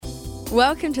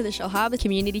Welcome to the Shellharbour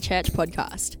Community Church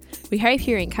podcast. We hope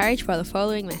you're encouraged by the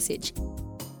following message.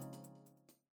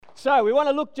 So we want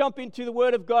to jump into the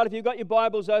Word of God. If you've got your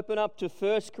Bibles, open up to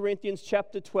 1 Corinthians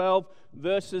chapter 12,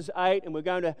 verses 8, and we're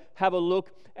going to have a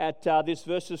look at this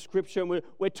verse of Scripture. And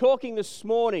we're talking this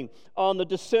morning on the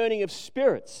discerning of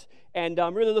spirits. And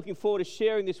I'm really looking forward to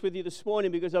sharing this with you this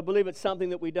morning because I believe it's something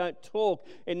that we don't talk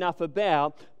enough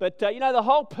about. But, the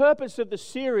whole purpose of the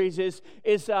series is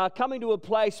coming to a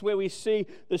place where we see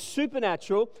the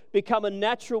supernatural become a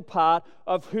natural part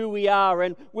of who we are.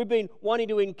 And we've been wanting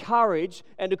to encourage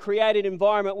and to create an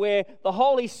environment where the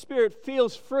Holy Spirit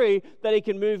feels free that He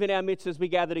can move in our midst as we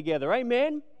gather together.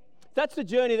 Amen? That's the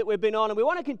journey that we've been on, and we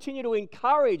want to continue to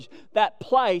encourage that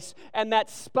place and that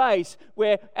space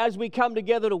where as we come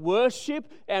together to worship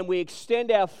and we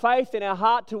extend our faith and our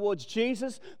heart towards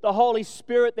Jesus, the Holy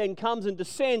Spirit then comes and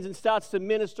descends and starts to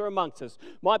minister amongst us.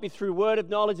 Might be through word of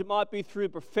knowledge, it might be through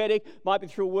prophetic, might be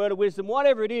through a word of wisdom,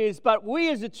 whatever it is, but we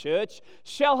as a church,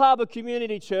 Shellharbour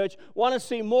Community Church, want to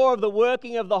see more of the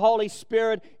working of the Holy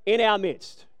Spirit in our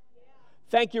midst.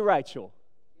 Thank you, Rachel.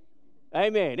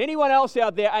 Amen. Anyone else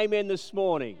out there, amen, this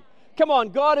morning? Come on,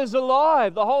 God is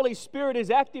alive. The Holy Spirit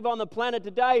is active on the planet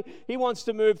today. He wants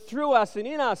to move through us and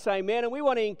in us, amen, and we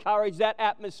want to encourage that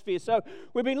atmosphere. So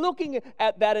we've been looking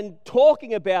at that and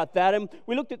talking about that, and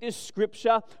we looked at this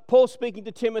scripture, Paul speaking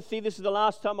to Timothy. This is the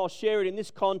last time I'll share it in this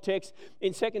context.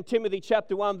 In 2 Timothy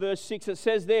chapter 1, verse 6, it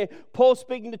says there, Paul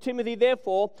speaking to Timothy,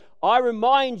 therefore, I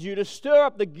remind you to stir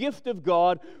up the gift of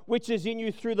God which is in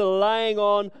you through the laying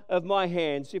on of my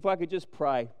hands. If I could just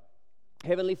pray.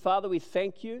 Heavenly Father, we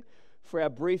thank you for our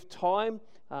brief time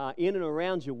in and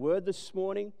around your word this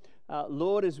morning.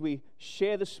 Lord, as we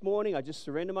share this morning, I just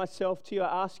surrender myself to you.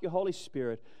 I ask you, Holy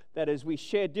Spirit, that as we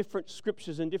share different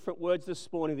scriptures and different words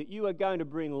this morning, that you are going to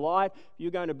bring light,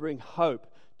 you're going to bring hope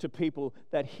to people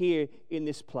that hear in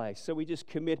this place. So we just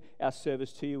commit our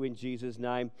service to you in Jesus'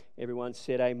 name. Everyone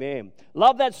said amen.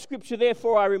 Love that scripture,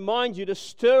 therefore I remind you to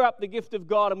stir up the gift of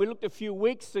God. And we looked a few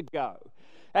weeks ago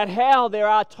at how there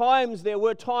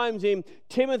were times in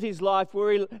Timothy's life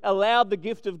where he allowed the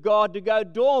gift of God to go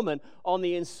dormant on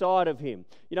the inside of him.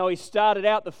 You know, he started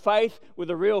out the faith with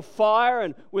a real fire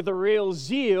and with a real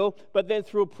zeal, but then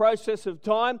through a process of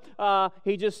time,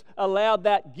 he just allowed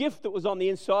that gift that was on the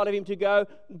inside of him to go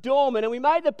dormant. And we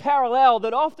made the parallel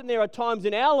that often there are times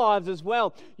in our lives as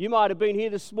well. You might have been here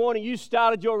this morning, you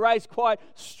started your race quite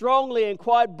strongly and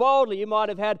quite boldly. You might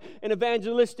have had an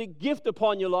evangelistic gift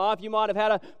upon your life. You might have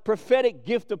had a prophetic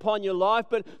gift upon your life,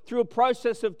 but through a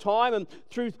process of time and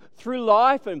through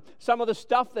life and some of the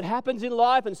stuff that happens in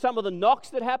life and some of the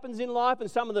knocks that happens in life and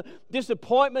some of the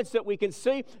disappointments that we can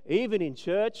see, even in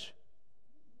church,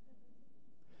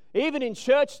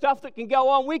 stuff that can go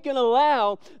on, we can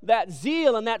allow that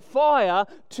zeal and that fire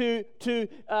to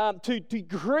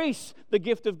grease the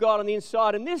gift of God on the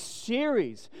inside. And this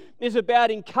series is about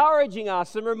encouraging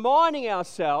us and reminding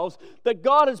ourselves that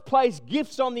God has placed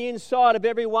gifts on the inside of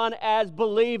everyone as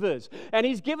believers. And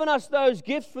He's given us those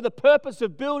gifts for the purpose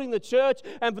of building the church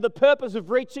and for the purpose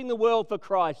of reaching the world for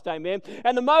Christ. Amen.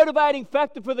 And the motivating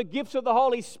factor for the gifts of the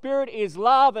Holy Spirit is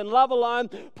love and love alone.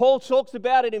 Paul talks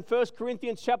about it in 1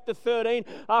 Corinthians chapter 13.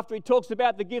 After he talks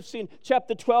about the gifts in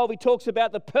chapter 12, he talks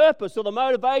about the purpose or the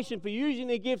motivation for using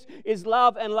the gifts is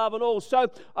love and love and all.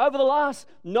 So over the last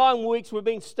 12 weeks we've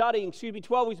been studying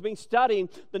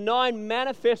the 9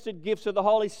 manifested gifts of the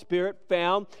Holy Spirit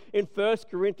found in 1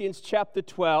 Corinthians chapter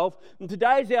 12. And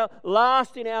today's our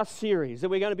last in our series,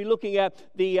 and we're going to be looking at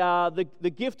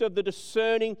the gift of the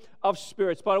discerning of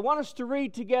spirits. But I want us to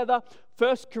read together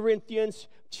 1 Corinthians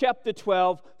chapter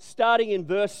 12, starting in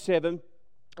verse 7.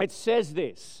 It says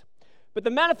this, but the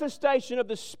manifestation of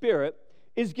the Spirit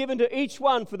is given to each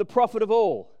one for the profit of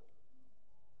all.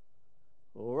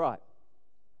 All right.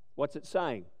 What's it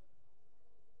saying?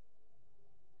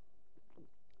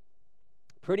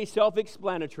 Pretty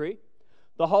self-explanatory.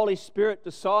 The Holy Spirit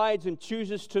decides and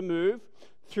chooses to move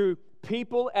through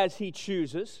people as He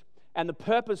chooses, and the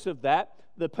purpose of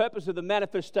the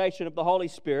manifestation of the Holy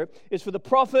Spirit is for the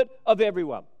profit of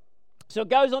everyone. So it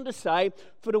goes on to say,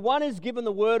 for to one is given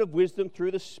the word of wisdom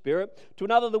through the Spirit, to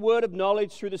another the word of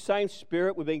knowledge through the same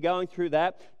Spirit. We've been going through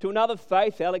that. To another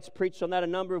faith, Alex preached on that a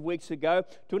number of weeks ago.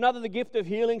 To another the gift of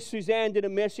healing. Suzanne did a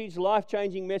message,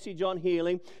 life-changing message on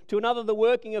healing. To another the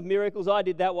working of miracles. I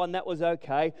did that one, that was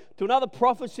okay. To another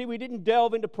prophecy. We didn't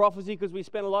delve into prophecy because we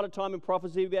spent a lot of time in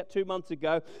prophecy about 2 months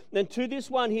ago. And then to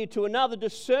this one here, to another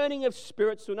discerning of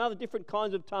spirits, to another different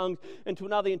kinds of tongues, and to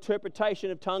another interpretation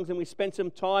of tongues. And we spent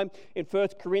some time in in 1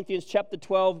 Corinthians chapter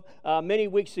 12 many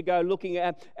weeks ago, looking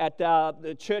at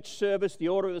the church service, the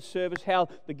order of the service, how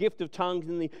the gift of tongues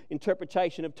and the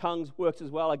interpretation of tongues works as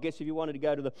well. I guess if you wanted to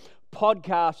go to the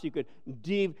podcast, you could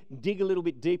dig a little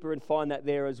bit deeper and find that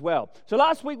there as well. So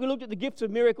last week we looked at the gifts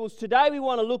of miracles. Today we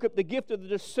want to look at the gift of the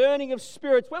discerning of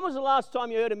spirits. When was the last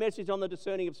time you heard a message on the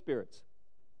discerning of spirits?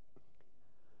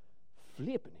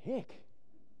 Flippin' heck.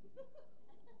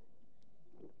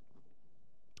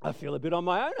 I feel a bit on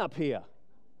my own up here.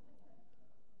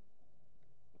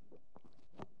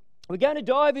 We're going to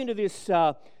dive into this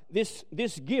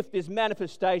gift, this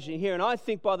manifestation here, and I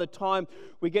think by the time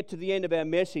we get to the end of our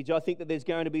message, I think that there's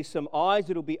going to be some eyes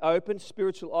that will be open,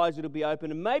 spiritual eyes that will be open,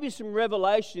 and maybe some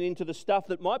revelation into the stuff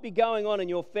that might be going on in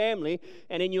your family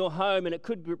and in your home, and it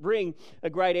could bring a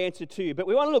great answer to you. But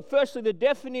we want to look firstly the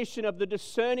definition of the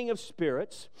discerning of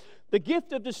spirits. The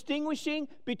gift of distinguishing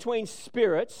between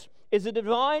spirits is a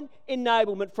divine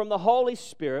enablement from the Holy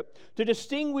Spirit to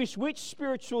distinguish which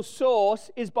spiritual source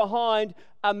is behind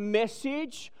a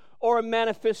message or a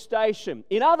manifestation.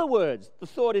 In other words, the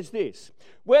thought is this: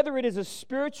 whether it is a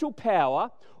spiritual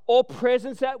power or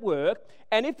presence at work,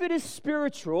 and if it is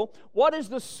spiritual, what is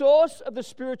the source of the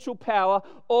spiritual power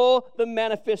or the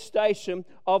manifestation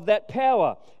of that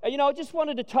power? And I just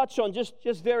wanted to touch on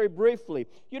just very briefly.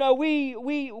 We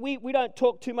don't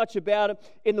talk too much about it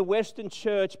in the Western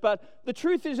church, but the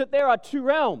truth is that there are two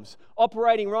realms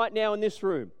operating right now in this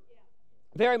room.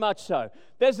 Very much so.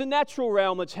 There's the natural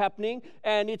realm that's happening,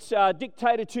 and it's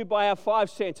dictated to by our five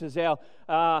senses: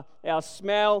 our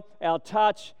smell, our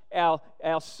touch, our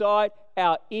sight,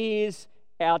 our ears,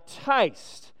 our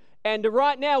taste. And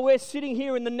right now we're sitting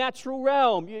here in the natural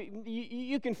realm.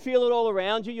 You can feel it all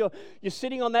around you. You're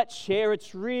sitting on that chair.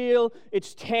 It's real.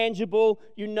 It's tangible.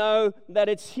 You know that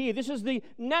it's here. This is the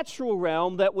natural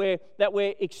realm that we're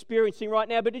experiencing right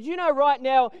now. But did you know right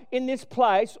now in this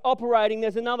place operating,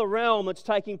 there's another realm that's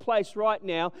taking place right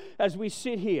now as we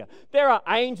sit here. There are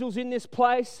angels in this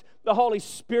place. The Holy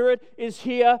Spirit is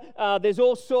here. There's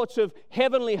all sorts of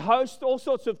heavenly hosts, all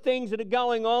sorts of things that are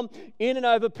going on in and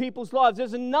over people's lives.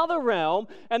 There's another realm,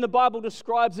 and the Bible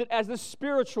describes it as the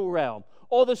spiritual realm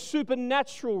or the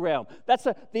supernatural realm. That's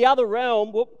the other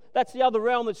realm. That's the other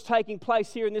realm that's taking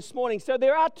place here in this morning. So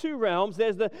there are two realms.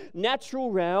 There's the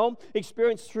natural realm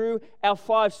experienced through our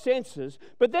five senses,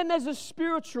 but then there's a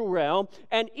spiritual realm,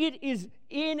 and it is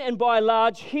in and by and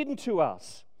large hidden to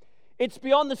us. It's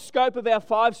beyond the scope of our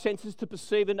five senses to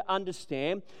perceive and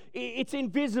understand. It's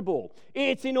invisible.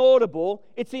 It's inaudible.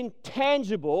 It's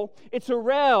intangible. It's a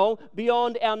realm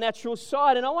beyond our natural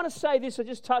sight. And I want to say this, I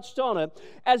just touched on it.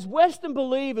 As Western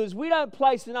believers, we don't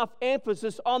place enough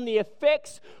emphasis on the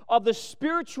effects of the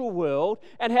spiritual world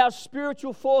and how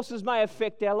spiritual forces may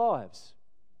affect our lives.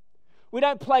 We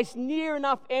don't place near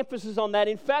enough emphasis on that.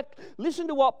 In fact, listen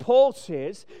to what Paul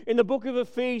says in the book of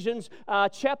Ephesians,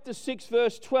 chapter 6,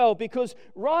 verse 12, because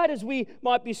right as we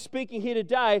might be speaking here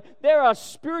today, there are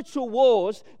spiritual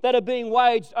wars that are being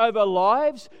waged over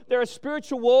lives. There are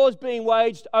spiritual wars being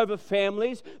waged over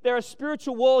families. There are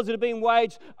spiritual wars that are being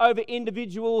waged over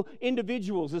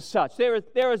individuals as such.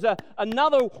 There is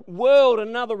another world,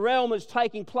 another realm that's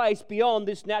taking place beyond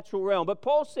this natural realm. But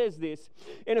Paul says this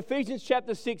in Ephesians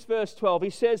chapter 6, verse 12.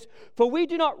 He says, "For we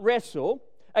do not wrestle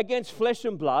against flesh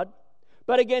and blood,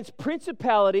 but against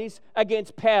principalities,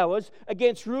 against powers,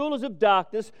 against rulers of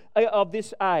darkness of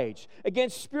this age,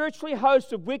 against spiritually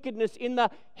hosts of wickedness in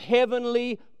the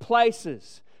heavenly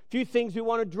places." A few things we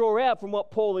want to draw out from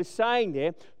what Paul is saying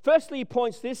there. Firstly, he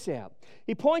points this out.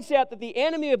 He points out that the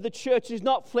enemy of the church is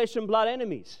not flesh and blood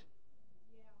enemies.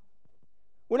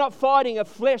 We're not fighting a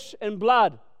flesh and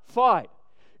blood fight.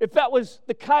 If that was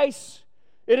the case,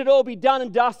 it'd all be done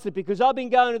and dusted, because I've been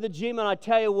going to the gym and I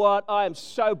tell you what, I am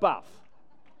so buff.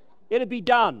 It'd be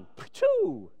done.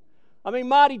 I mean,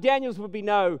 Marty Daniels would be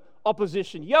no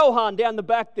opposition. Johan down the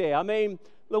back there, I mean,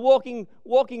 the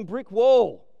walking brick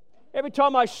wall. Every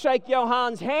time I shake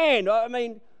Johan's hand, I'm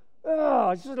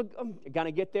going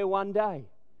to get there one day.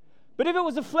 But if it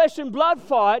was a flesh and blood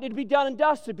fight, it'd be done and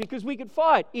dusted, because we could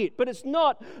fight it. But it's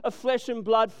not a flesh and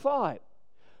blood fight,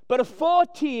 but a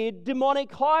four-tiered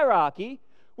demonic hierarchy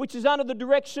which is under the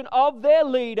direction of their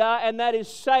leader, and that is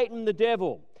Satan, the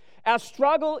devil. Our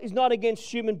struggle is not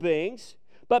against human beings,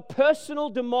 but personal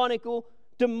demonic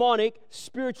demonic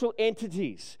spiritual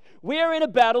entities. We are in a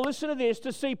battle, listen to this,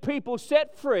 to see people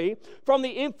set free from the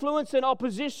influence and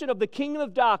opposition of the kingdom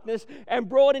of darkness and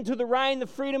brought into the reign, the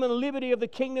freedom and liberty of the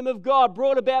kingdom of God,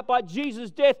 brought about by Jesus'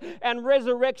 death and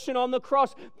resurrection on the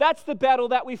cross. That's the battle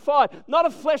that we fight. Not a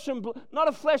flesh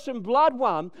and blood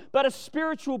one, but a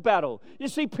spiritual battle. You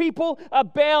see, people are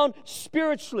bound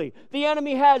spiritually. The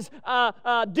enemy has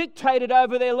dictated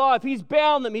over their life. He's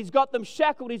bound them. He's got them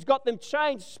shackled. He's got them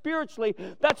chained spiritually.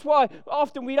 That's why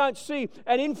often we don't see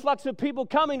an influx of people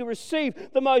coming to receive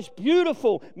the most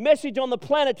beautiful message on the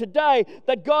planet today,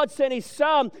 that God sent His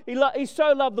Son. He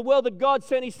so loved the world that God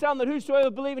sent His Son, that whosoever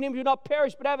believe in Him should not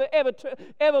perish but have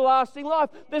everlasting life.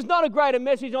 There's not a greater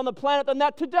message on the planet than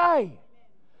that today.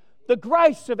 The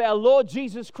grace of our Lord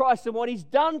Jesus Christ and what He's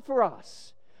done for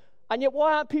us. And yet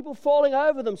why aren't people falling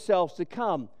over themselves to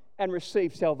come and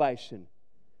receive salvation?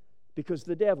 Because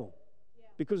the devil.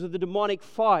 Because of the demonic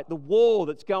fight, the war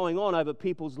that's going on over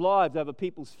people's lives, over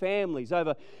people's families,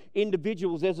 over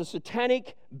individuals. There's a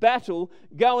satanic battle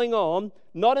going on,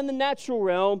 not in the natural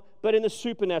realm, but in the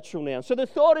supernatural now. So the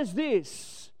thought is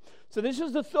this. So this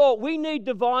is the thought. We need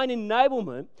divine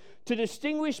enablement to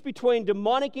distinguish between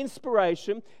demonic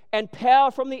inspiration and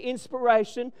power from the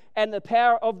inspiration and the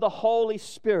power of the Holy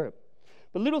Spirit.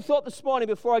 But little thought this morning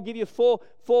before I give you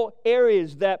four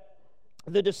areas that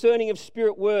the discerning of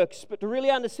spirit works. But to really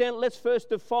understand it, let's first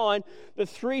define the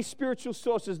three spiritual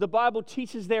sources. The Bible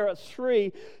teaches there are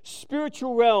three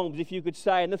spiritual realms, if you could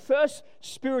say. And the first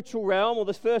spiritual realm, or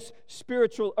the first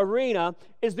spiritual arena,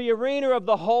 is the arena of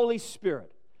the Holy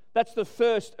Spirit. That's the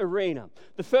first arena.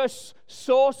 The first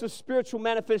source of spiritual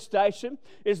manifestation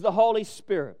is the Holy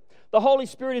Spirit. The Holy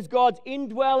Spirit is God's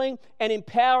indwelling and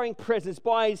empowering presence.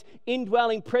 By His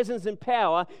indwelling presence and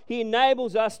power, He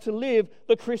enables us to live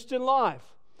the Christian life.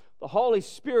 The Holy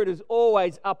Spirit is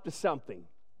always up to something.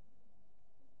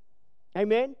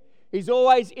 Amen? He's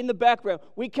always in the background.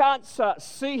 We can't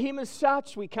see Him as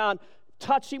such. We can't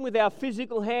touch Him with our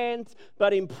physical hands,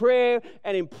 but in prayer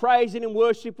and in praise and in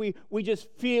worship, we just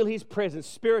feel His presence.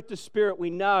 Spirit to spirit,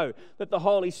 we know that the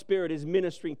Holy Spirit is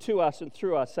ministering to us and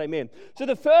through us. Amen. So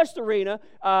the first arena,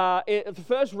 the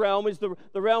first realm is the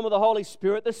realm of the Holy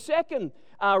Spirit. The second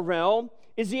realm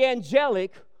is the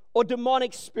angelic or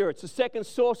demonic spirits. The second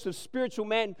source of spiritual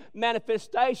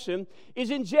manifestation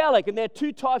is angelic, and there are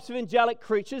two types of angelic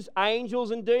creatures, angels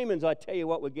and demons. I tell you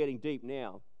what, we're getting deep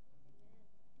now.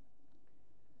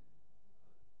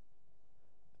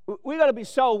 We've got to be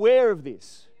so aware of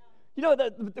this. You know,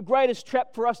 the greatest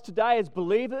trap for us today as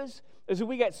believers is that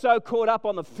we get so caught up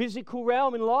on the physical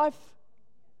realm in life.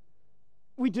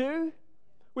 We do.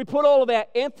 We put all of our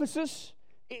emphasis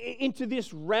into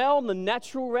this realm, the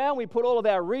natural realm. We put all of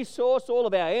our resource, all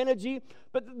of our energy.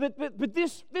 But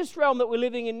this realm that we're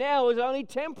living in now is only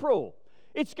temporal.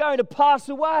 It's going to pass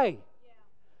away.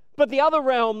 But the other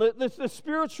realm, the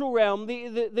spiritual realm,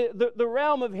 the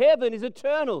realm of heaven is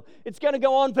eternal. It's going to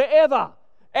go on forever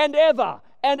and ever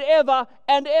and ever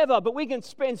and ever. But we can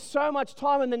spend so much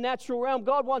time in the natural realm.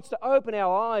 God wants to open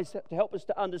our eyes to help us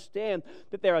to understand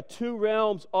that there are two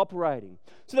realms operating.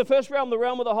 So the first realm, the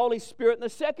realm of the Holy Spirit, and the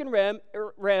second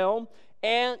realm,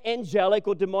 angelic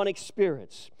or demonic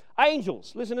spirits.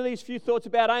 Angels. Listen to these few thoughts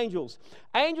about angels.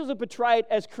 Angels are portrayed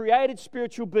as created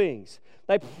spiritual beings.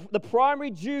 The primary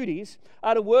duties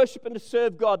are to worship and to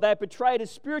serve God. They are portrayed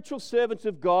as spiritual servants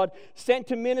of God, sent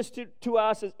to minister to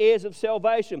us as heirs of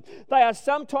salvation. They are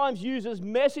sometimes used as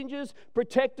messengers,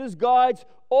 protectors, guides,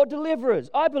 or deliverers.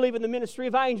 I believe in the ministry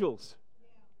of angels.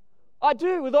 I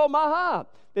do, with all my heart.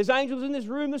 There's angels in this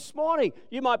room this morning.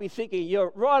 You might be thinking,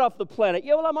 you're right off the planet.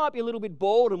 Yeah, well, I might be a little bit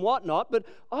bored and whatnot, but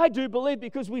I do believe,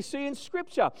 because we see in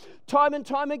Scripture, time and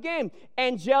time again,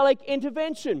 angelic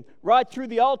intervention, right through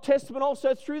the Old Testament,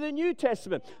 also through the New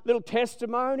Testament. Little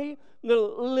testimony,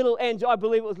 I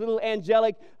believe it was little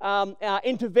angelic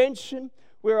intervention.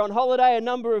 We were on holiday a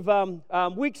number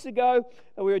of weeks ago,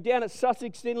 and we were down at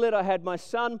Sussex Inlet. I had my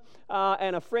son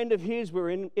and a friend of his. We were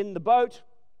in the boat.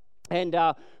 And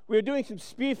we were doing some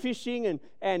spearfishing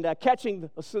and catching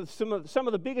some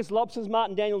of the biggest lobsters.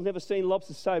 Martin Daniel's never seen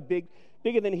lobsters so big,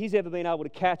 bigger than he's ever been able to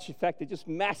catch. In fact, they're just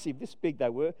massive. This big they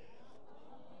were. In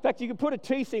fact, you could put a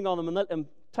tea thing on them and let them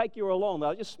take you along. They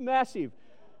were just massive.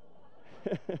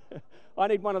 I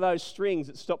need one of those strings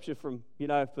that stops you from,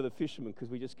 for the fishermen, because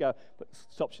we just go, but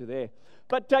stops you there.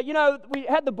 But, we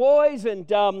had the boys, and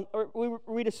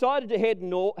we decided to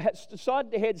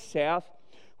head south.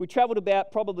 We travelled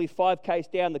about probably 5 k's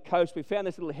down the coast. We found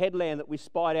this little headland that we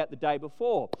spied out the day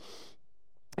before.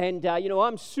 And,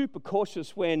 I'm super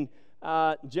cautious when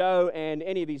Joe and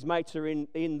any of his mates are in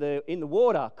the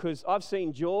water, because I've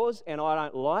seen Jaws and I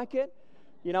don't like it.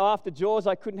 You know, after Jaws,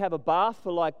 I couldn't have a bath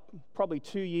for like probably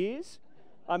 2 years.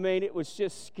 I mean, it was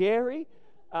just scary.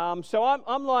 So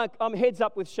I'm heads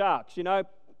up with sharks. You know,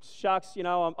 sharks. You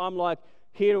know, I'm like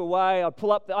here away. I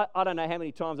pull up. I don't know how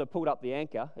many times I pulled up the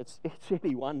anchor. It's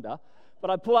any wonder. But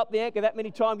I pull up the anchor that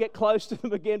many times, get close to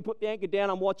them again, put the anchor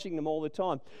down. I'm watching them all the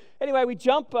time. Anyway, we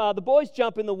jump. The boys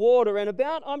jump in the water, and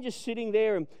I'm just sitting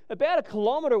there, and about a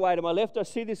kilometre away to my left, I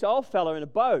see this old fella in a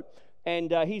boat,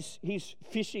 and he's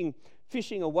fishing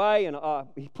away, and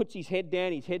he puts his head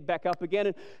down, his head back up again.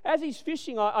 And as he's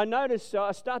fishing, I notice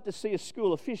I start to see a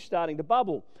school of fish starting to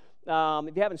bubble.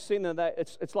 If you haven't seen them,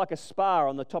 it's like a spa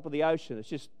on the top of the ocean. It's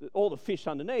just all the fish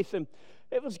underneath. And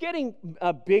it was getting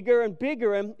bigger and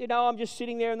bigger. And, you know, I'm just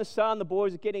sitting there in the sun. The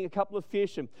boys are getting a couple of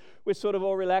fish, and we're sort of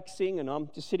all relaxing. And I'm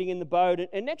just sitting in the boat.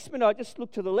 And next minute, I just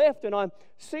look to the left, and I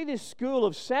see this school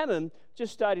of salmon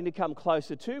just starting to come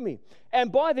closer to me.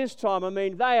 And by this time, I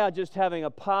mean, they are just having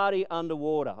a party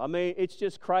underwater. I mean, it's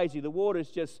just crazy. The water's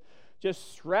just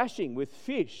thrashing with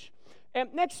fish.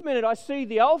 And next minute, I see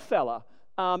the old fella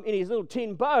in his little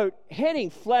tin boat heading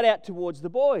flat out towards the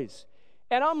boys.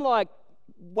 And I'm like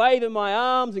waving my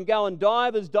arms and going,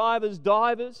 divers, divers,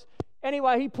 divers.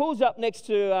 Anyway, he pulls up next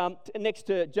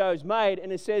to Joe's mate,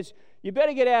 and he says, you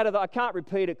better get out of the, I can't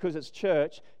repeat it because it's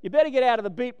church, you better get out of the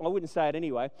beep, I wouldn't say it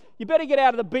anyway, you better get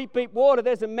out of the beep beep water,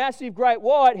 there's a massive great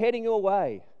white heading your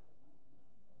way.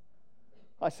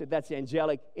 I said, that's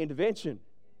angelic intervention.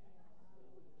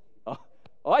 Oh,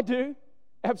 I do,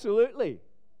 absolutely.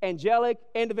 Angelic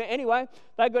intervention. Anyway,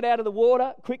 they got out of the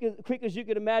water quick as you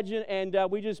could imagine, and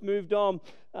we just moved on.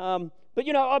 But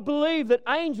you know, I believe that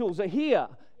angels are here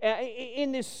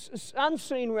in this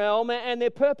unseen realm, and their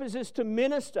purpose is to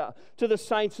minister to the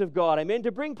saints of God. Amen.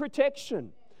 To bring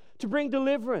protection, to bring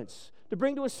deliverance, to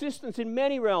bring to assistance in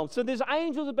many realms. So there's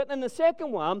angels, but then the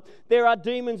second one, there are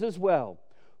demons as well.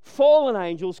 Fallen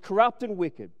angels, corrupt and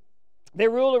wicked. Their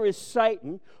ruler is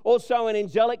Satan, also an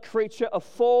angelic creature, a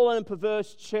fallen and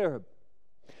perverse cherub.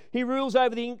 He rules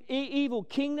over the evil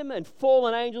kingdom, and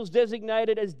fallen angels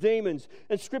designated as demons.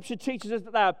 And Scripture teaches us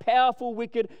that they are powerful,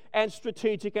 wicked, and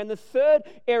strategic. And the third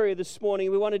area this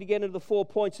morning, we wanted to get into the 4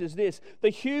 points, is this: the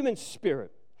human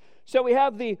spirit. So we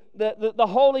have the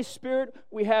Holy Spirit,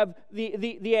 we have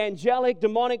the angelic,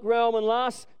 demonic realm, and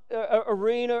last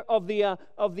arena of the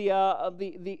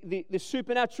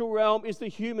supernatural realm is the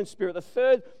human spirit. The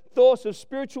third source of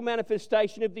spiritual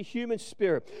manifestation of the human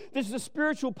spirit. This is a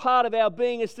spiritual part of our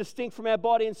being. It's distinct from our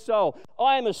body and soul.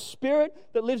 I am a spirit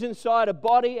that lives inside a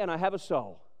body, and I have a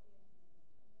soul.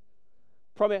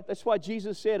 That's why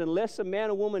Jesus said, unless a man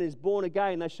or woman is born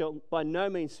again, they shall by no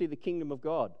means see the kingdom of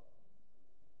God.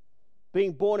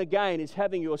 Being born again is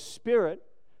having your spirit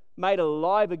made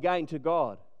alive again to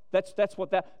God. That's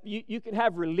what that, you can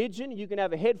have religion, you can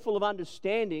have a head full of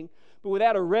understanding, but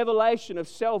without a revelation of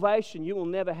salvation, you will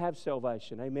never have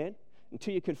salvation. Amen?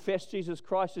 Until you confess Jesus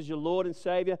Christ as your Lord and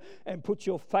Savior and put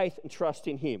your faith and trust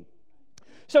in Him.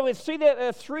 So we see there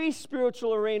are 3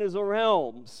 spiritual arenas or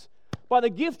realms. By the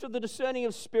gift of the discerning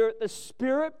of spirit, the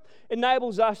Spirit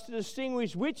enables us to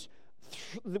distinguish which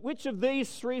of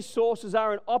these 3 sources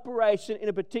are in operation in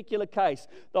a particular case.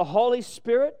 The Holy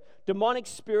Spirit, demonic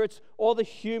spirits, or the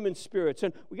human spirits.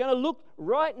 And we're going to look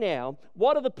right now,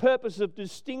 what are the purposes of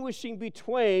distinguishing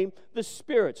between the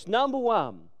spirits? Number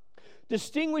 1,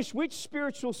 distinguish which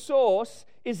spiritual source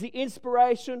is the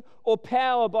inspiration or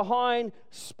power behind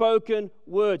spoken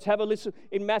words. Have a listen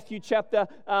in Matthew chapter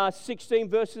 16,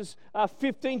 verses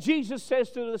 15. Jesus says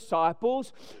to the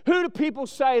disciples, who do people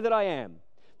say that I am?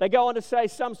 They go on to say,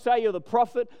 some say you're the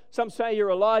prophet, some say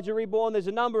you're Elijah reborn. There's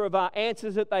a number of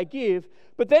answers that they give.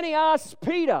 But then he asks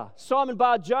Peter, Simon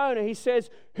Bar-Jonah, he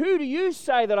says, who do you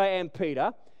say that I am,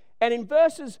 Peter? And in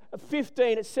verses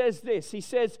 15, it says this. He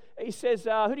says,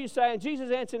 who do you say? And Jesus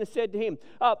answered and said to him,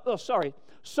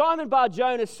 Simon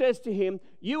Bar-Jonah says to him,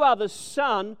 you are the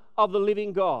Son of the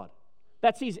living God.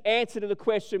 That's his answer to the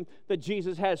question that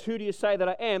Jesus has. Who do you say that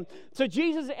I am? So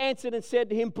Jesus answered and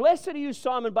said to him, blessed are you,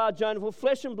 Simon Bar-Jonah, for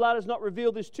flesh and blood has not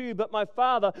revealed this to you, but my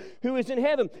Father who is in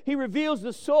heaven. He reveals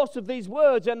the source of these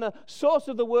words, and the source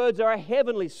of the words are a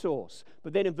heavenly source.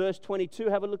 But then in verse 22,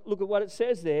 have a look at what it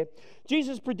says there.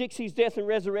 Jesus predicts his death and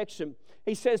resurrection.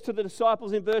 He says to the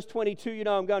disciples in verse 22, you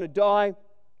know, I'm going to die.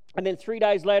 And then 3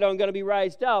 days later, I'm going to be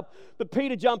raised up. But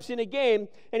Peter jumps in again,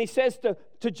 and he says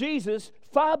to Jesus,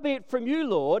 far be it from you,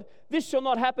 Lord, this shall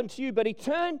not happen to you. But he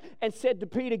turned and said to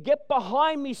Peter, get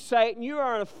behind me, Satan. You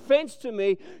are an offense to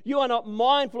me. You are not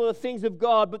mindful of the things of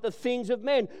God, but the things of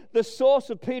men. The source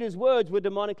of Peter's words were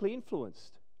demonically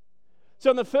influenced.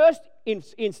 So in the first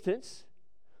instance,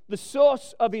 the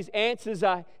source of his answers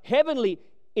are heavenly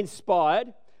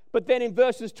inspired, But then in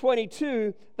verses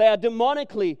 22, they are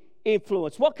demonically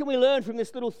influenced. What can we learn from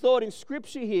this little thought in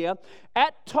Scripture here?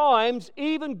 At times,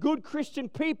 even good Christian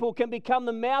people can become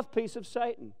the mouthpiece of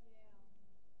Satan.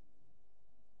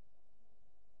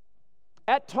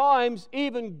 At times,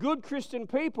 even good Christian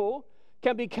people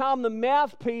can become the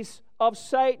mouthpiece of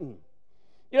Satan.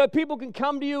 You know, people can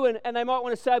come to you and they might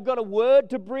want to say, I've got a word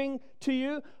to bring to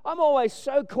you. I'm always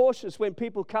so cautious when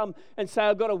people come and say,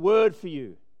 I've got a word for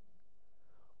you.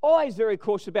 Always very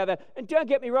cautious about that. And don't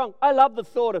get me wrong, I love the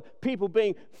thought of people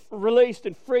being released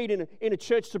and freed in a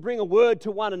church to bring a word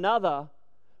to one another.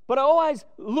 But I always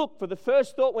look for the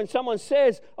first thought when someone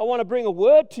says, I want to bring a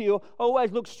word to you, I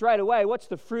always look straight away, what's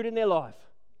the fruit in their life?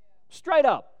 Straight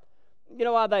up. You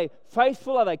know, are they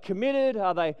faithful? Are they committed?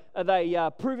 Are they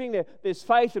proving there's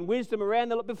faith and wisdom around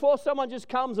them? Before someone just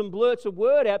comes and blurts a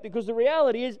word out, because the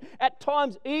reality is, at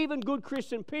times, even good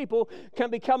Christian people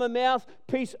can become a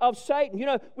mouthpiece of Satan. You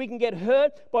know, we can get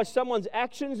hurt by someone's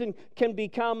actions and can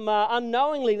become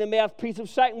unknowingly the mouthpiece of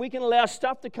Satan. We can allow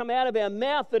stuff to come out of our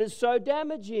mouth that is so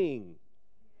damaging.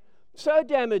 So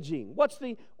damaging. What's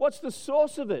the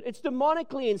source of it? It's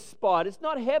demonically inspired. It's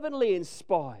not heavenly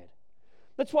inspired.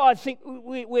 That's why I think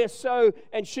we're so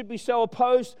and should be so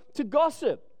opposed to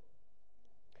gossip.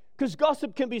 Because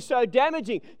gossip can be so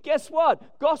damaging. Guess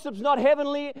what? Gossip's not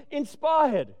heavenly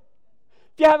inspired.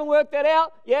 If you haven't worked that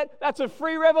out yet, that's a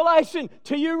free revelation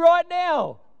to you right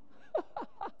now.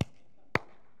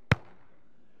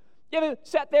 You ever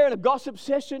sat there in a gossip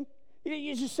session?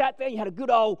 You just sat there, you had a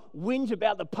good old whinge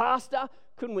about the pastor.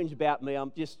 Couldn't whinge about me.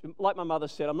 I'm just, like my mother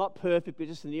said, I'm not perfect, but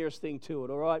just the nearest thing to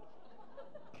it, all right?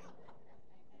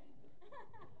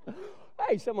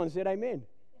 Hey, someone said amen.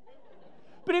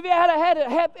 But have you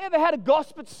ever had a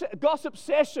gossip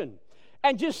session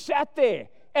and just sat there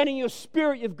and in your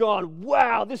spirit you've gone,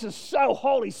 wow, this is so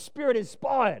Holy Spirit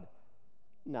inspired?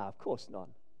 No, of course not.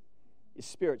 Your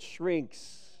spirit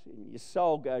shrinks and your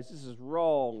soul goes, this is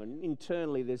wrong. And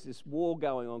internally there's this war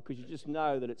going on because you just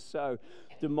know that it's so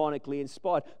demonically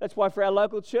inspired. That's why for our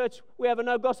local church, we have a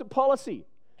no gossip policy.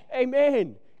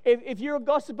 Amen. If you're a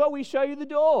gossiper, we show you the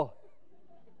door.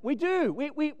 We do.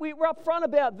 We're up front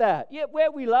about that. Yeah,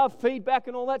 where we love feedback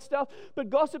and all that stuff.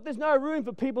 But gossip, there's no room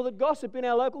for people that gossip in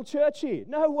our local church here.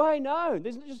 No way, no.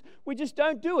 We just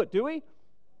don't do it, do we?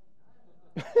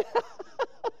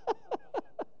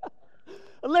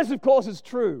 Unless, of course, it's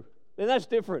true. Then that's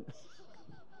different.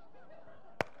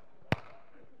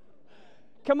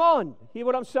 Come on. Hear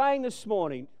what I'm saying this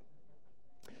morning?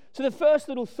 So the first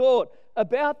little thought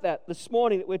about that this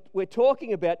morning that we're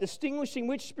talking about, distinguishing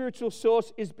which spiritual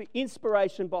source is the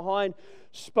inspiration behind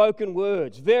spoken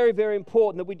words. Very, very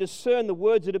important that we discern the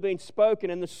words that have been spoken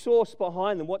and the source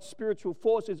behind them, what spiritual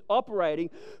force is operating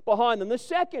behind them. The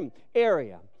second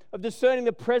area of discerning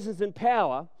the presence and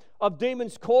power of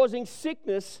demons causing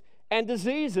sickness and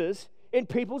diseases in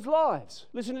people's lives.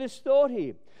 Listen to this thought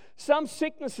here. Some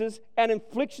sicknesses and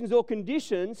afflictions or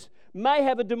conditions may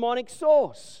have a demonic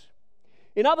source.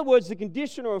 In other words, the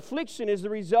condition or affliction is the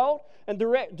result and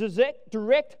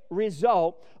direct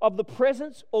result of the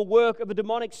presence or work of a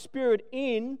demonic spirit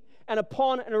in and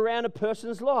upon and around a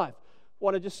person's life. I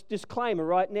want to just disclaimer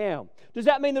right now. Does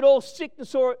that mean that all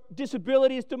sickness or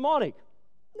disability is demonic?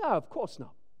 No, of course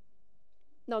not.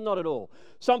 No, not at all.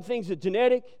 Some things are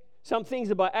genetic. Some things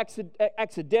are by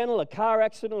accidental, a car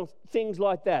accident, or things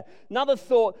like that. Another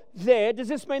thought there, does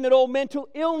this mean that all mental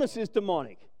illness is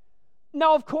demonic?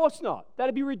 No, of course not.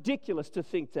 That'd be ridiculous to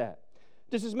think that.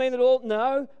 Does this mean that all?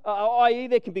 No. I.e.,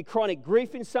 there can be chronic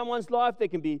grief in someone's life. There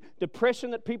can be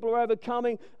depression that people are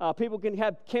overcoming. People can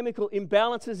have chemical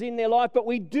imbalances in their life. But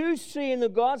we do see in the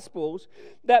Gospels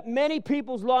that many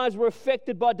people's lives were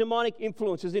affected by demonic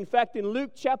influences. In fact, in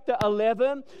Luke chapter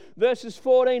 11, verses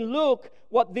 14, look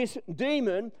what this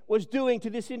demon was doing to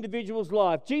this individual's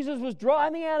life. Jesus was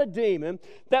driving out a demon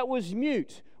that was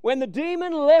mute. When the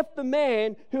demon left the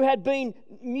man who had been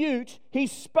mute, he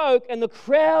spoke, and the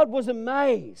crowd was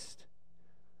amazed.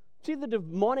 See the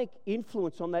demonic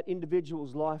influence on that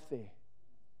individual's life there.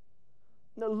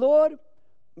 Now, Lord,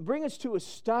 bring us to a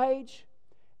stage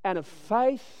and a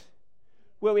faith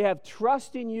where we have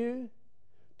trust in you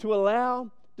to allow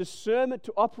discernment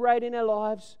to operate in our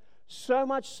lives, so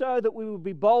much so that we will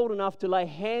be bold enough to lay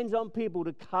hands on people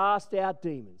to cast out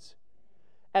demons,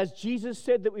 as Jesus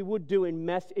said that we would do in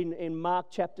Mark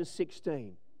chapter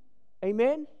 16.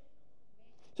 Amen?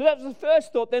 So that was the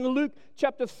first thought. Then Luke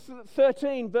chapter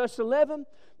 13, verse 11,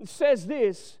 it says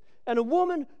this, and a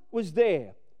woman was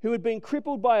there who had been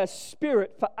crippled by a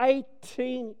spirit for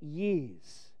 18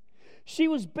 years. She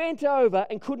was bent over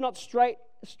and could not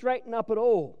straighten up at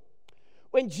all.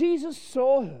 When Jesus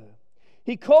saw her,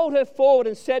 He called her forward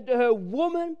and said to her,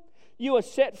 "Woman, you are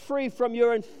set free from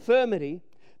your infirmity."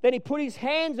 Then he put his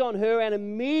hands on her, and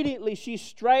immediately she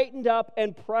straightened up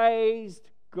and praised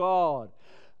God.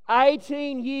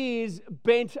 18 years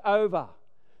bent over.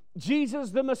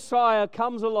 Jesus the Messiah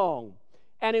comes along,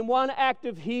 and in one act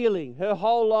of healing, her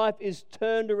whole life is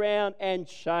turned around and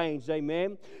changed.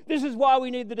 Amen. This is why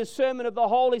we need the discernment of the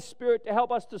Holy Spirit to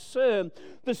help us discern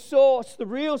the source, the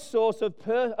real source of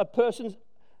a person's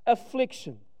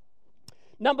affliction.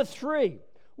 Number 3,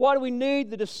 why do we need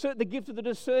the gift of the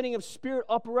discerning of spirit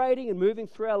operating and moving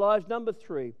through our lives? Number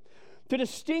 3, to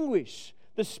distinguish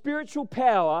the spiritual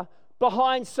power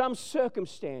behind some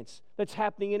circumstance that's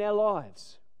happening in our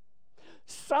lives.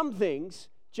 Some things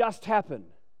just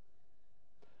happen.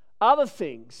 Other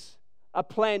things are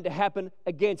planned to happen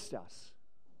against us.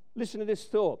 Listen to this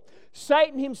thought.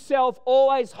 Satan himself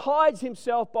always hides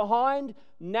himself behind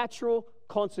natural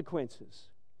consequences.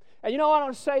 And you know what I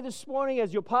want to say this morning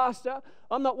as your pastor?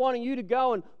 I'm not wanting you to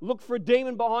go and look for a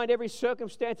demon behind every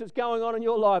circumstance that's going on in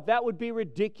your life. That would be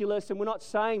ridiculous, and we're not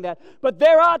saying that. But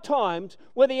there are times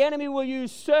where the enemy will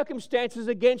use circumstances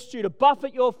against you to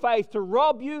buffet your faith, to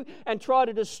rob you, and try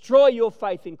to destroy your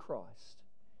faith in Christ.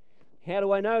 How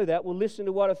do I know that? Well, listen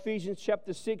to what Ephesians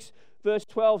chapter 6, verse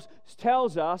 12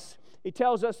 tells us. It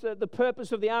tells us that the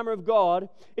purpose of the armor of God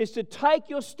is to take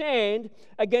your stand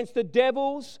against the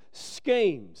devil's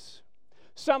schemes.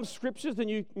 Some scriptures, the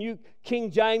New King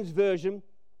James Version,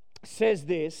 says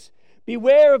this: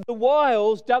 "Beware of the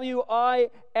wiles,"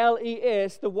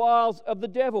 W-I-L-E-S, the wiles of the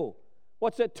devil.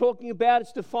 What's that talking about?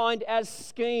 It's defined as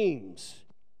schemes.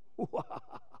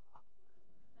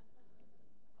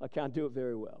 I can't do it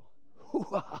very well.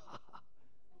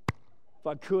 If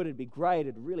I could, it'd be great.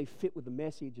 It'd really fit with the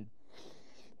message.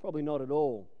 Probably not at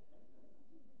all.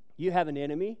 You have an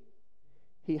enemy.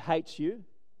 He hates you.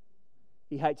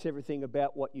 He hates everything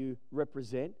about what you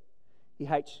represent. He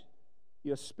hates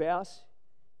your spouse.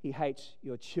 He hates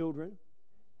your children.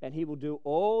 And he will do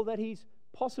all that he's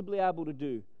possibly able to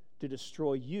do to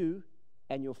destroy you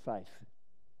and your faith.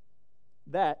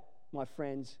 That, my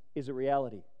friends, is a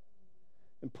reality.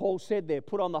 And Paul said there,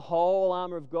 put on the whole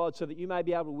armor of God so that you may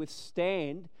be able to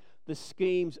withstand the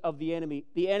schemes of the enemy.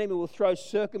 The enemy will throw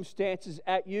circumstances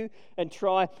at you and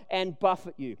try and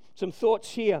buffet you. Some thoughts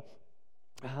here.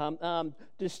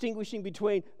 Distinguishing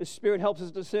between the Spirit helps us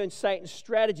discern Satan's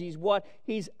strategies, what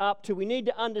he's up to. We need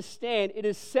to understand it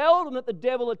is seldom that the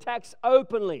devil attacks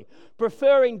openly,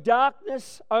 preferring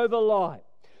darkness over light.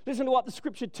 Listen to what the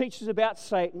Scripture teaches about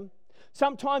Satan.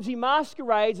 Sometimes he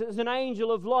masquerades as an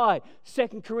angel of light.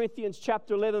 2 Corinthians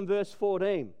chapter 11, verse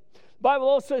 14. The Bible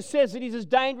also says that he's as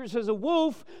dangerous as a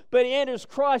wolf, but he enters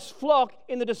Christ's flock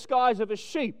in the disguise of a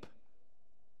sheep.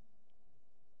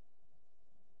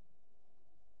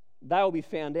 They will be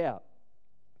found out.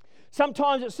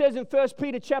 Sometimes it says in 1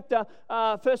 Peter chapter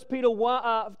 5,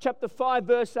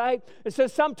 verse 8, it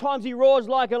says sometimes he roars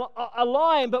like a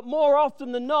lion, but more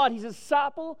often than not, he's as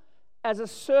supple as a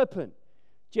serpent.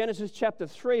 Genesis chapter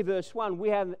 3, verse 1, we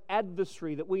have an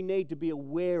adversary that we need to be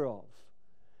aware of,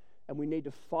 and we need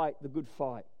to fight the good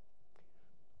fight.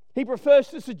 He prefers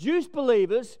to seduce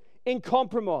believers in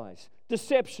compromise,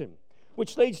 deception,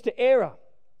 which leads to error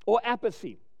or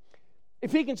apathy.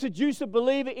 If he can seduce a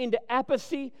believer into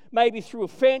apathy, maybe through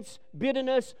offense,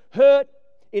 bitterness, hurt,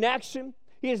 inaction,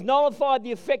 he has nullified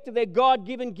the effect of their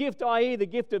God-given gift, i.e. the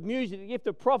gift of music, the gift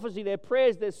of prophecy, their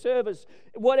prayers, their service,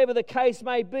 whatever the case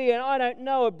may be. And I don't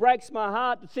know, it breaks my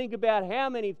heart to think about how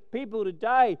many people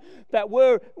today that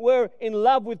were in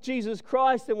love with Jesus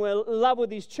Christ and were in love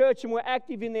with His church and were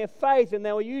active in their faith and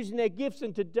they were using their gifts,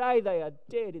 and today they are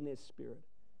dead in their spirit.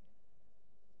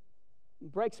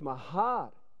 It breaks my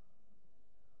heart.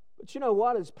 But you know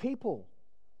what, as people,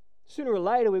 sooner or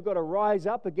later we've got to rise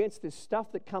up against this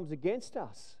stuff that comes against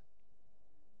us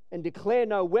and declare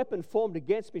no weapon formed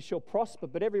against me shall prosper,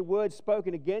 but every word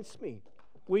spoken against me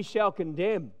we shall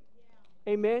condemn.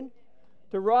 Yeah. Amen?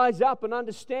 To rise up and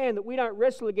understand that we don't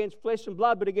wrestle against flesh and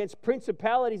blood, but against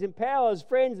principalities and powers.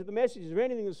 Friends, if the message is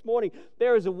anything this morning,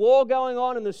 there is a war going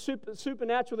on in the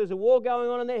supernatural, there's a war going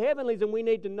on in the heavenlies, and we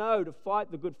need to know to fight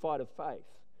the good fight of faith.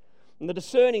 And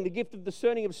the gift of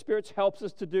discerning of spirits helps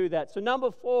us to do that. So number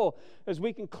 4, as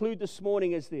we conclude this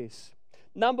morning, is this.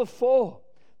 Number 4,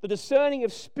 the discerning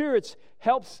of spirits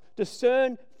helps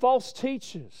discern false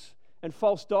teachers and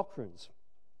false doctrines,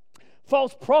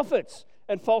 false prophets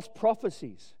and false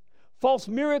prophecies, false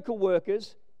miracle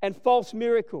workers and false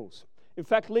miracles, In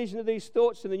fact, listen to these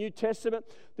thoughts in the New Testament.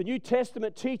 The New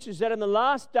Testament teaches that in the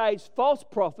last days, false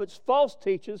prophets, false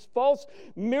teachers, false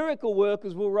miracle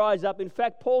workers will rise up. In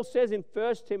fact, Paul says in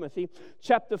 1 Timothy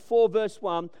chapter 4, verse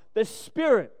 1, the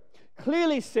Spirit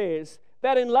clearly says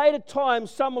that in later times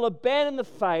some will abandon the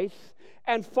faith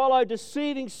and follow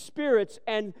deceiving spirits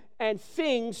and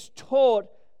things taught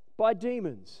by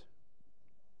demons.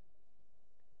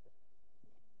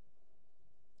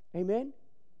 Amen?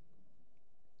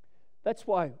 That's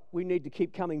why we need to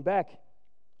keep coming back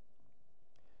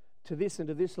to this and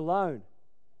to this alone.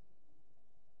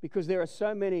 Because there are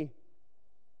so many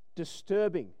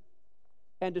disturbing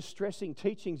and distressing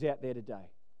teachings out there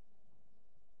today.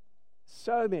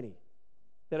 So many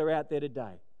that are out there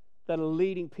today that are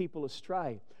leading people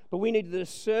astray. But we need the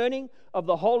discerning of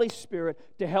the Holy Spirit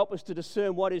to help us to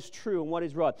discern what is true and what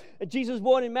is right. And Jesus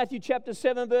warned in Matthew chapter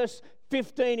 7, verse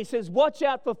 15, he says, watch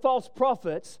out for false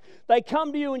prophets. They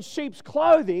come to you in sheep's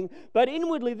clothing, but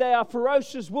inwardly they are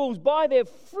ferocious wolves. By their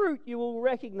fruit you will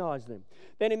recognize them.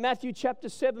 Then in Matthew chapter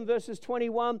 7, verses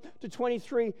 21 to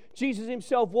 23, Jesus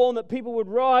himself warned that people would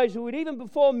rise who would even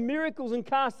perform miracles and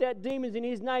cast out demons in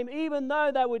his name, even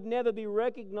though they would never be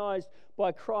recognized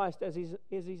by Christ as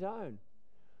his own.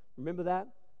 Remember that?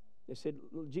 They said,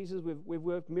 Jesus, we've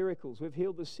worked miracles. We've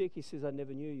healed the sick. He says, I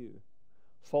never knew you.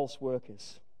 False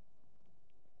workers.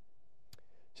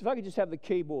 So if I could just have the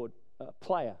keyboard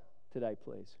player today,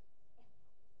 please.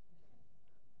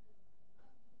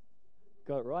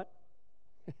 Got it right?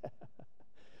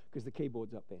 Because the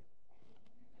keyboard's up there.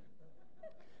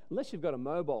 Unless you've got a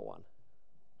mobile one.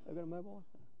 Have you got a mobile one?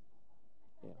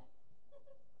 Yeah.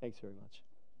 Thanks very much.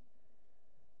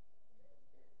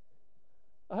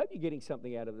 I hope you're getting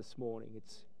something out of this morning.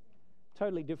 It's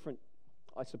totally different,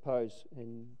 I suppose,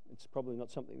 and it's probably not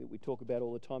something that we talk about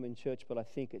all the time in church, but I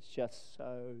think it's just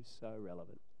so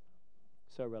relevant.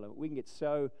 So relevant. We can get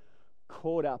so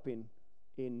caught up in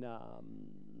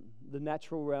the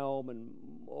natural realm and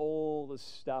all the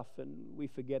stuff, and we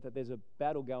forget that there's a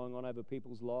battle going on over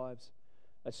people's lives,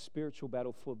 a spiritual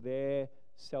battle for their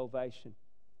salvation.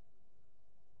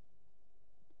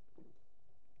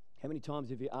 How many times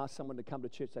have you asked someone to come to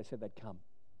church, they said they'd come?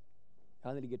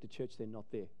 Only to get to church, they're not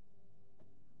there.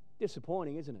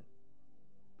 Disappointing, isn't it?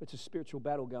 But it's a spiritual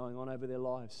battle going on over their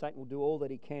lives. Satan will do all that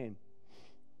he can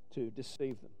to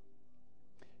deceive them.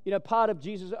 You know, part of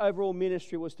Jesus' overall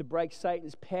ministry was to break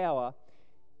Satan's power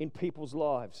in people's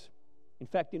lives. In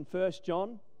fact, in 1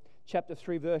 John chapter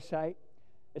 3, verse 8,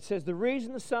 it says, the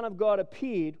reason the Son of God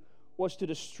appeared was to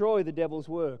destroy the devil's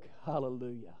work.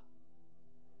 Hallelujah.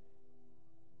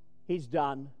 He's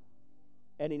done,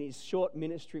 and in his short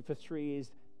ministry for 3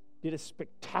 years, did a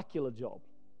spectacular job.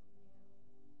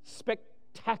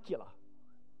 Spectacular.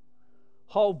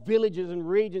 Whole villages and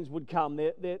regions would come.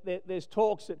 There's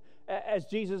talks that as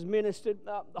Jesus ministered,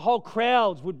 whole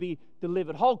crowds would be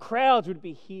delivered. Whole crowds would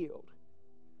be healed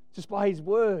just by his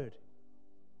word.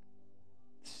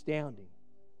 Astounding.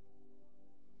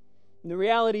 And the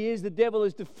reality is the devil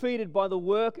is defeated by the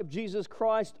work of Jesus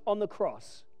Christ on the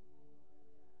cross.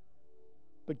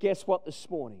 But guess what this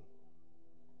morning?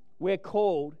 We're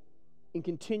called in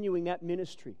continuing that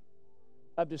ministry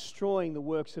of destroying the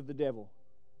works of the devil.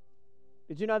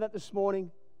 Did you know that this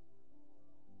morning?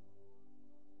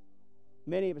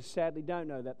 Many of us sadly don't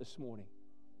know that this morning.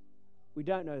 We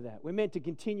don't know that. We're meant to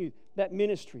continue that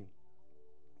ministry.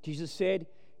 Jesus said,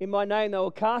 in my name they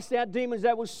will cast out demons,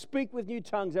 they will speak with new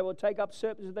tongues, they will take up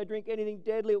serpents, if they drink anything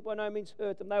deadly, it will by no means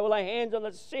hurt them. They will lay hands on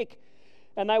the sick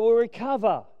and they will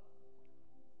recover.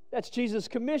 That's Jesus'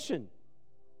 commission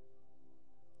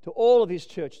to all of his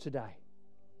church today.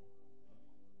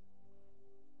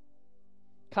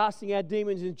 Casting out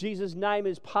demons in Jesus' name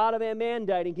is part of our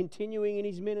mandate in continuing in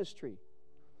his ministry.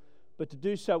 But to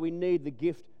do so, we need the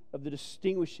gift of the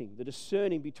distinguishing, the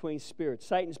discerning between spirits.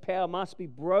 Satan's power must be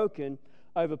broken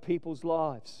over people's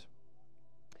lives.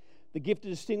 The gift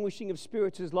of distinguishing of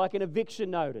spirits is like an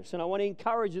eviction notice. And I want to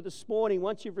encourage you this morning,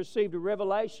 once you've received a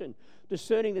revelation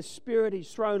discerning the spirit, he's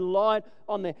thrown light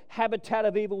on the habitat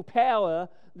of evil power,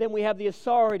 then we have the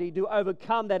authority to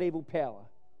overcome that evil power,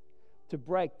 to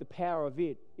break the power of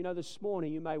it. You know, this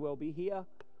morning you may well be here.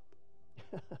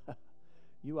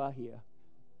 You are here.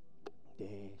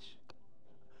 Dash.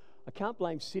 I can't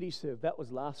blame CityServe. That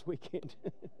was last weekend.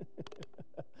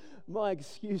 My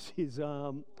excuse is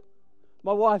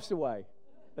my wife's away.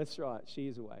 That's right, she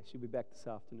is away. She'll be back this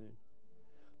afternoon.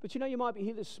 But you know, you might be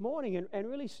here this morning and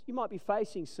really you might be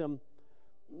facing some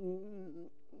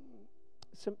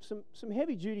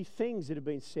heavy-duty things that have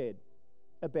been said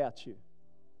about you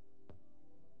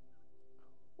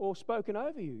or spoken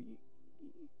over you.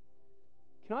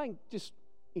 Can I just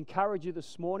encourage you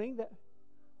this morning that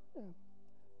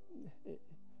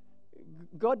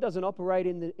God doesn't operate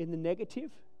in the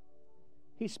negative.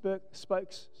 He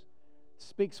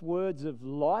speaks words of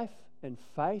life and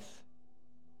faith.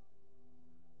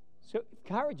 So I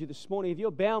encourage you this morning, if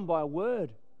you're bound by a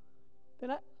word,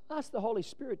 then ask the Holy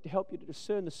Spirit to help you to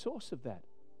discern the source of that.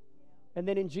 And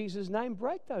then in Jesus' name,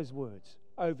 break those words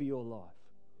over your life.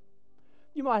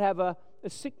 You might have a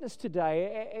sickness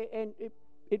today, and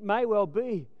it may well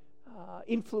be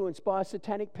influenced by a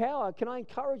satanic power. Can I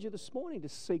encourage you this morning to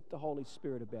seek the Holy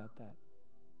Spirit about that?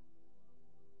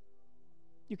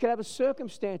 You could have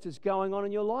circumstances going on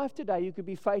in your life today. You could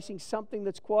be facing something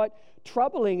that's quite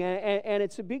troubling, and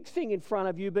it's a big thing in front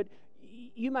of you, but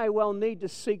you may well need to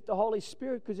seek the Holy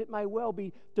Spirit, because it may well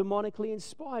be demonically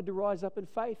inspired to rise up in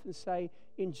faith and say,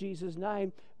 in Jesus'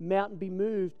 name, mountain be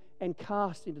moved and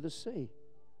cast into the sea.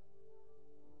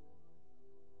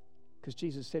 Because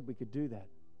Jesus said we could do that.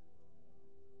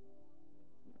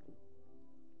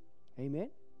 Amen?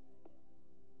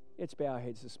 Let's bow our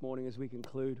heads this morning as we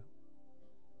conclude.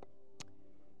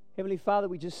 Heavenly Father,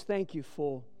 we just thank you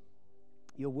for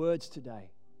your words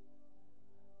today.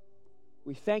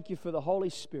 We thank you for the Holy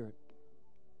Spirit,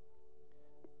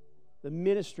 the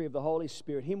ministry of the Holy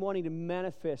Spirit, Him wanting to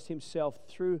manifest Himself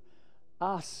through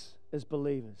us as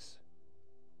believers.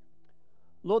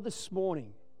 Lord, this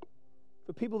morning,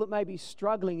 for people that may be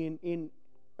struggling in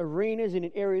arenas and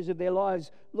in areas of their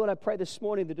lives, Lord, I pray this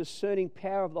morning the discerning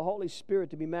power of the Holy Spirit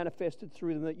to be manifested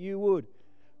through them, that you would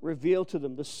reveal to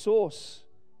them the source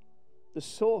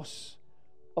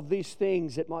of these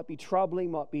things that might be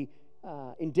troubling, might be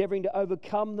endeavoring to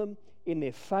overcome them in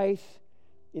their faith,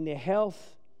 in their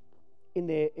health, in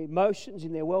their emotions,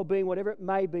 in their well-being, whatever it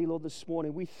may be. Lord, this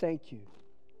morning we thank you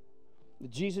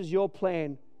that Jesus, your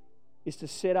plan is to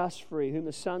set us free. Whom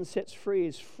the Son sets free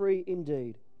is free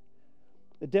indeed.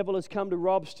 The devil has come to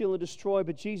rob, steal, and destroy,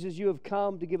 but Jesus, you have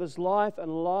come to give us life,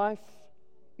 and life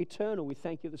eternal. We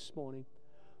thank you this morning.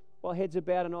 While heads are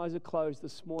bowed and eyes are closed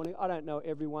this morning, I don't know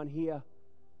everyone here,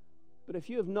 but if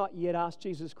you have not yet asked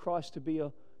Jesus Christ to be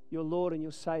your Lord and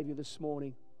your Savior this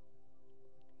morning,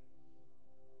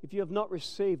 if you have not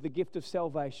received the gift of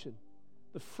salvation,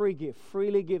 the free gift,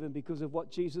 freely given because of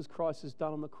what Jesus Christ has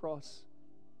done on the cross,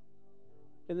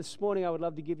 then this morning I would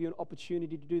love to give you an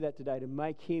opportunity to do that today, to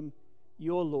make Him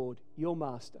your Lord, your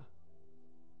Master.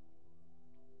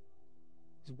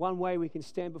 There's one way we can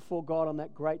stand before God on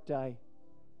that great day,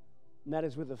 and that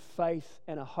is with a faith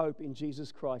and a hope in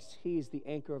Jesus Christ. He is the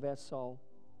anchor of our soul.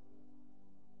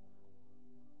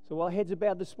 So while heads are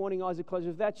bowed this morning, eyes are closed,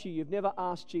 if that's you, you've never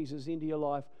asked Jesus into your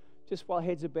life, just while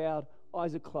heads are bowed,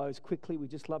 eyes are closed, quickly, we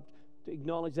just love to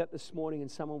acknowledge that this morning, and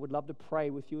someone would love to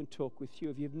pray with you and talk with you.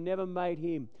 If you've never made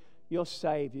Him your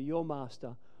Savior, your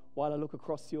Master, while I look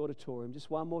across the auditorium,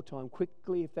 just one more time,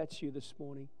 quickly, if that's you this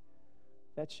morning.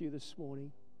 That's you this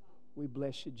morning. We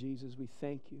bless you, Jesus. We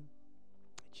thank you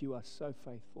that you are so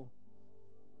faithful.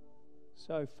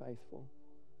 So faithful.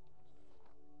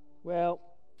 Well,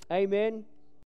 amen.